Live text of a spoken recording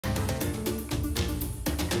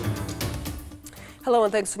Hello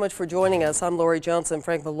and thanks so much for joining us. I'm Lori Johnson.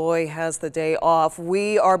 Frank Malloy has the day off.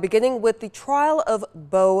 We are beginning with the trial of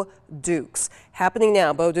Bo Dukes. Happening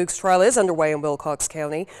now. Bo Dukes' trial is underway in Wilcox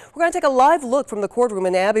County. We're going to take a live look from the courtroom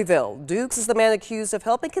in Abbeville. Dukes is the man accused of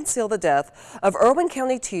helping conceal the death of Irwin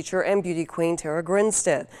County teacher and beauty queen Tara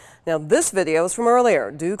Grinstead. Now, this video is from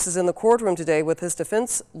earlier. Dukes is in the courtroom today with his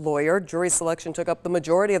defense lawyer. Jury selection took up the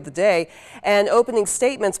majority of the day, and opening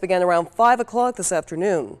statements began around 5 o'clock this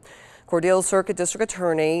afternoon. Cordele Circuit District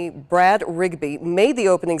Attorney Brad Rigby made the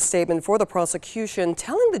opening statement for the prosecution,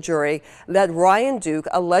 telling the jury that Ryan Duke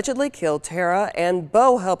allegedly killed Tara and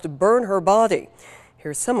Bo helped burn her body.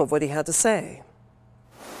 Here's some of what he had to say.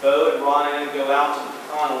 Bo and Ryan go out to the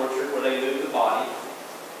pecan orchard where they move the body.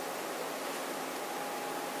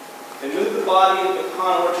 They move the body in the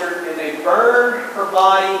pecan orchard and they burn her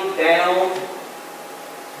body down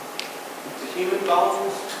to human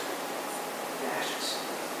bones and ashes.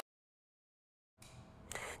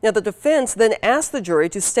 Now, the defense then asked the jury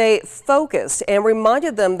to stay focused and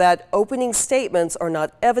reminded them that opening statements are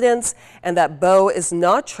not evidence and that Bo is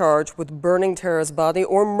not charged with burning Tara's body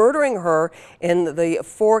or murdering her in the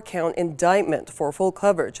 4-count indictment. For full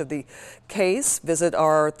coverage of the case, visit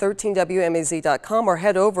our 13WMAZ.com or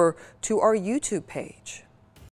head over to our YouTube page.